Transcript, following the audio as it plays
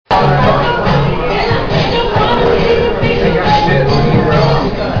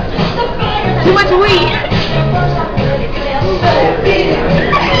sweet.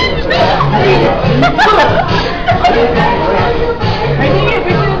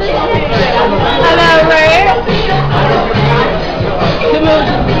 I know, right? Good move.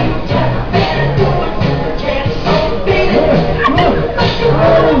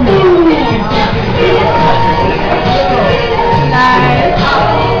 Nice.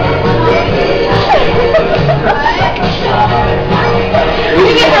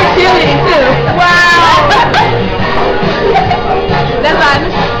 You get her cheerleading too. Wow. That's fun.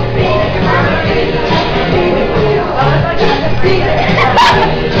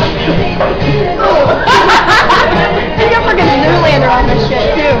 You got fucking Zoolander on this shit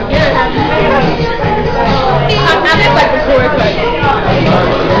too. I'm just like before it, but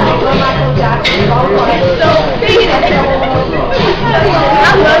so beat it. I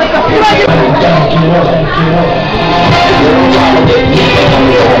love it.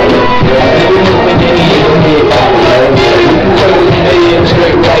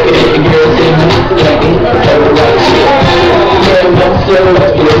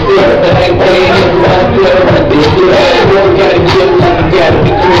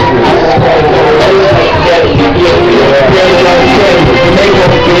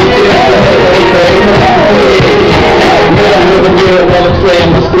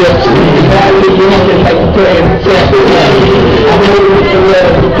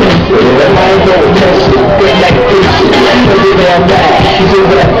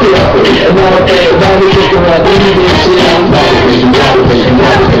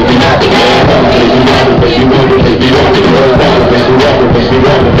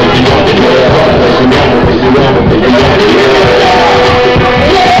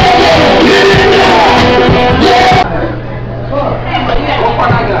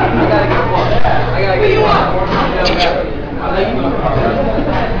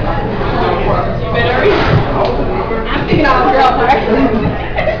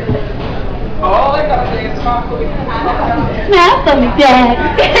 Now for me, Dad.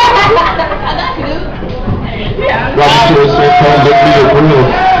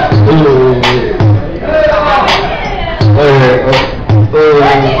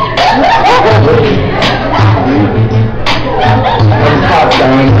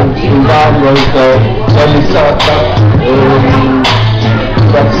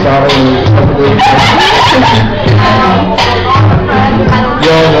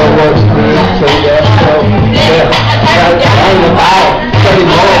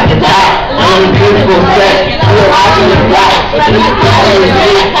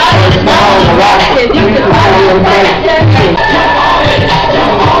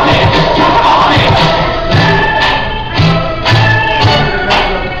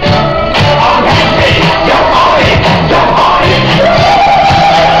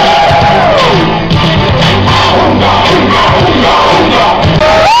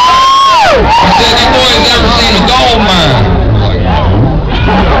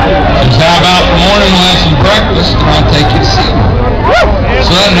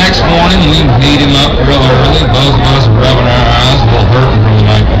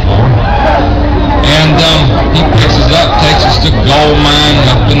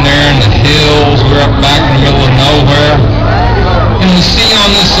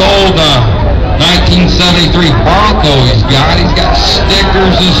 He's got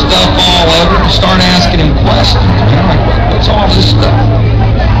stickers and stuff all over. Start asking him questions, man. Like, what's all this stuff?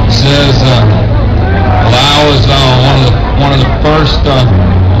 He says, well, I was one of the first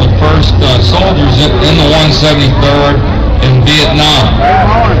soldiers in the 173rd in Vietnam.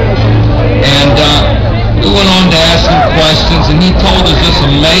 And we went on to ask him questions, and he told us this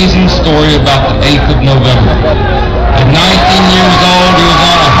amazing story about the 8th of November. At 19 years old, he was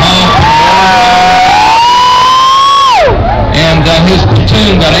on a hump. And his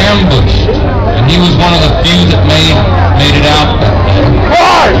platoon got ambushed, and he was one of the few that made it out that day.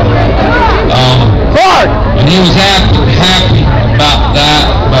 And he was happy about that,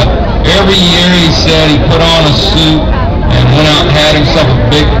 but every year he said he put on a suit and went out and had himself a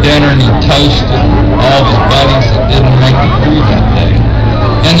big dinner, and he toasted all of his buddies that didn't make it through that day.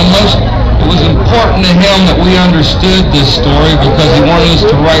 And it was important to him that we understood this story because he wanted us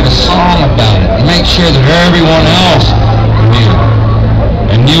to write a song about it and make sure that everyone else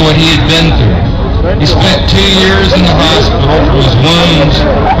knew what he had been through. He spent 2 years in the hospital for his wounds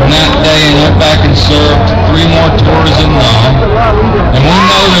from that day and went back and served 3 more tours in Nam. And we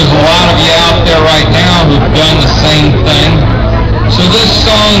know there's a lot of you out there right now who've done the same thing. So this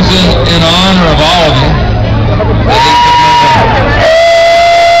song's in honor of all of you.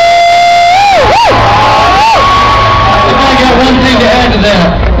 I got one thing to add to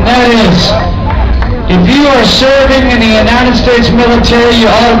that, and that is United States military, you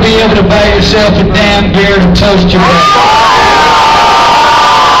ought to be able to buy yourself a damn beer to toast your breakfast.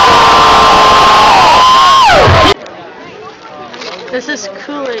 This is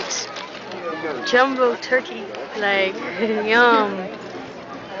Coolidge's jumbo turkey leg. Yum.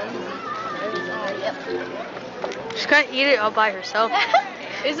 She's gonna eat it all by herself.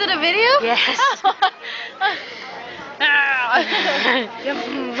 Is it a video? Yes.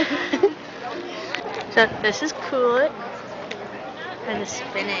 So this is Coolidge and the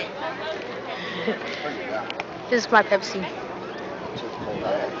spinach. This is my Pepsi.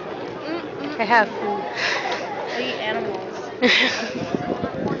 I have food. I eat animals.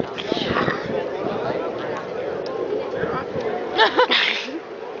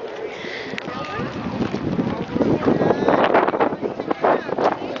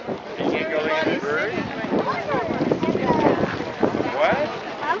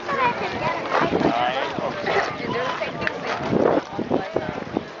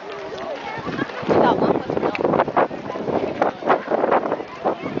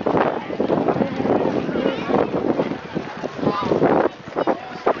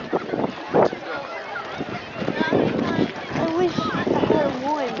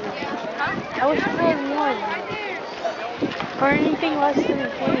 I wish I had one. Or anything less than a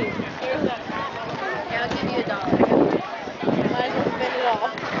penny. Yeah, I'll give you $1. Might as well spend it all.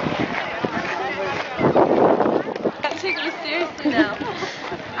 Can't take me seriously now.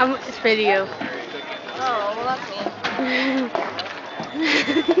 It's video. Oh, well that's mean.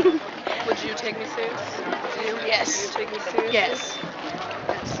 Would you take me serious? Do you? Yes. Would you take me seriously? Yes.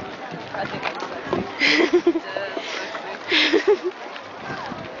 I think I'm sexy.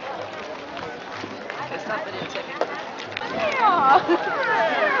 Stop videotaping.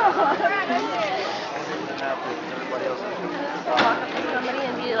 Walk up to somebody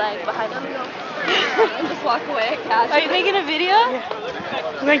and be like behind them and just walk away casually. Are you making a video?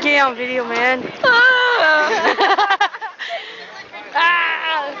 Yeah. I'm gonna get you on video, man.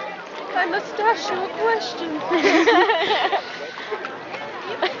 My mustache, no question.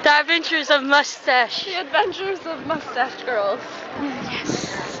 The Adventures of Mustache. The Adventures of Mustache Girls. Yes.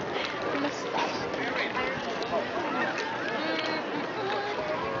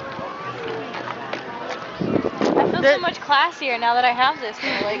 I feel so much classier now that I have this.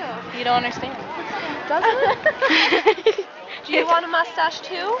 Like, you don't understand. Does it? Do you want a mustache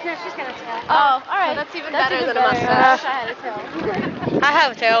too? No, she's got a tail. Oh, alright. So that's even better than a mustache. I had a tail. I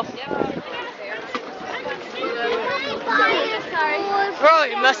have a tail.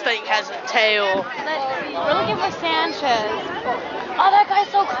 Roy Mustang has a tail. We're looking for Sanchez. Oh, that guy's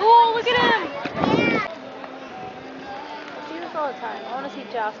so cool. Look at him. I see this all the time. I want to see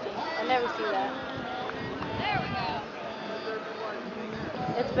jousting. I never see that.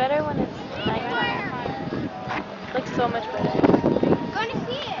 It's better when it's nighttime. It looks so much better. I'm going to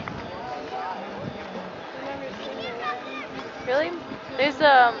see it. Really? There's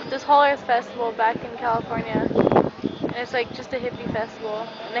this whole Earth Festival back in California. And it's like just a hippie festival.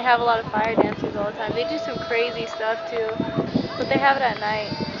 And they have a lot of fire dancers all the time. They do some crazy stuff too. But they have it at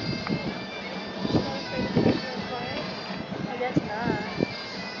night. I guess not.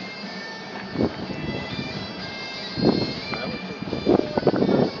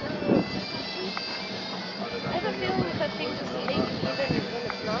 I have a feeling that that thing just leaks even when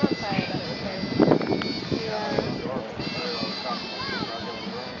it's not on fire.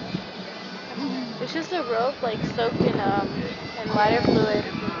 It's just a rope like soaked in lighter fluid.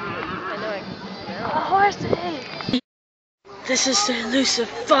 I know it. A horse! This is the elusive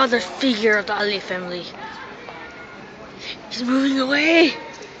father figure of the Ali family. He's moving away.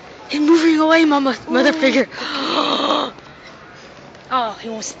 He's moving away, mother figure. Oh, he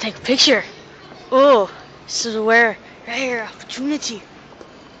wants to take a picture. Oh, this is a rare opportunity.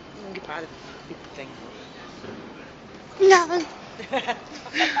 Get by the thing. No.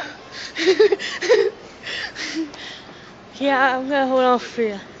 Yeah, I'm gonna hold on for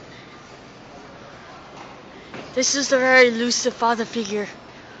you. This is the very elusive father figure.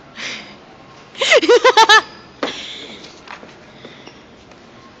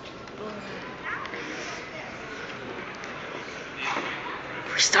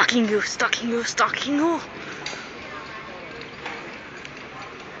 We're stalking you, stalking you, stalking you.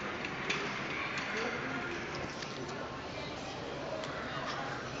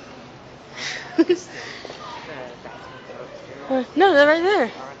 No, they're right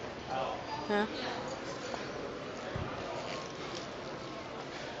there. Yeah.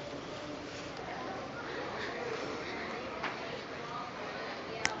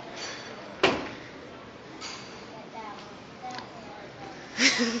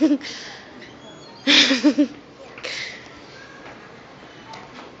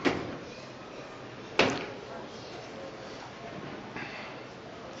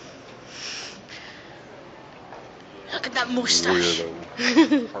 at that mustache.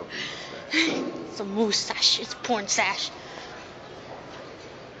 Weirdo. Purple mustache. It's a mustache. It's porn sash.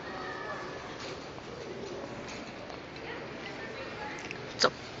 It's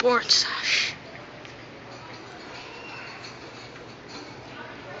a porn sash.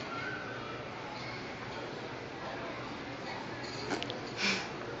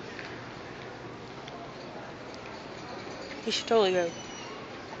 You should totally go.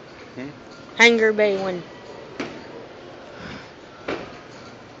 Hangar Bay 1.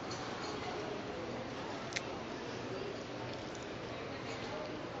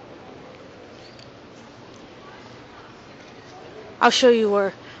 I'll show you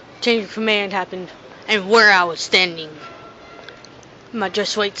where change of command happened and where I was standing. My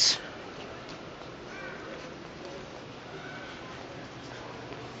dress weights.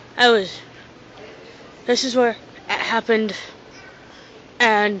 This is where it happened,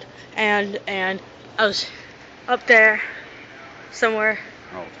 and I was up there somewhere.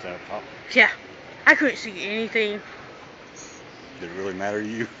 Oh, stand up top. Yeah, I couldn't see anything. Did it really matter to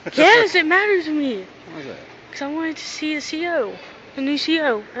you? Yes, it matters to me. Why is that? Because I wanted to see the CO, the new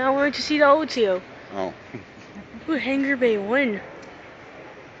CO, and I wanted to see the old CO. Oh. Ooh, Hangar Bay 1.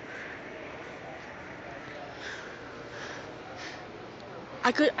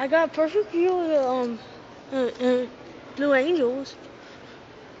 I got a perfect view of the Blue Angels.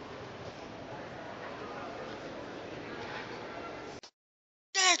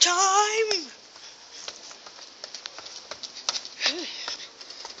 That time!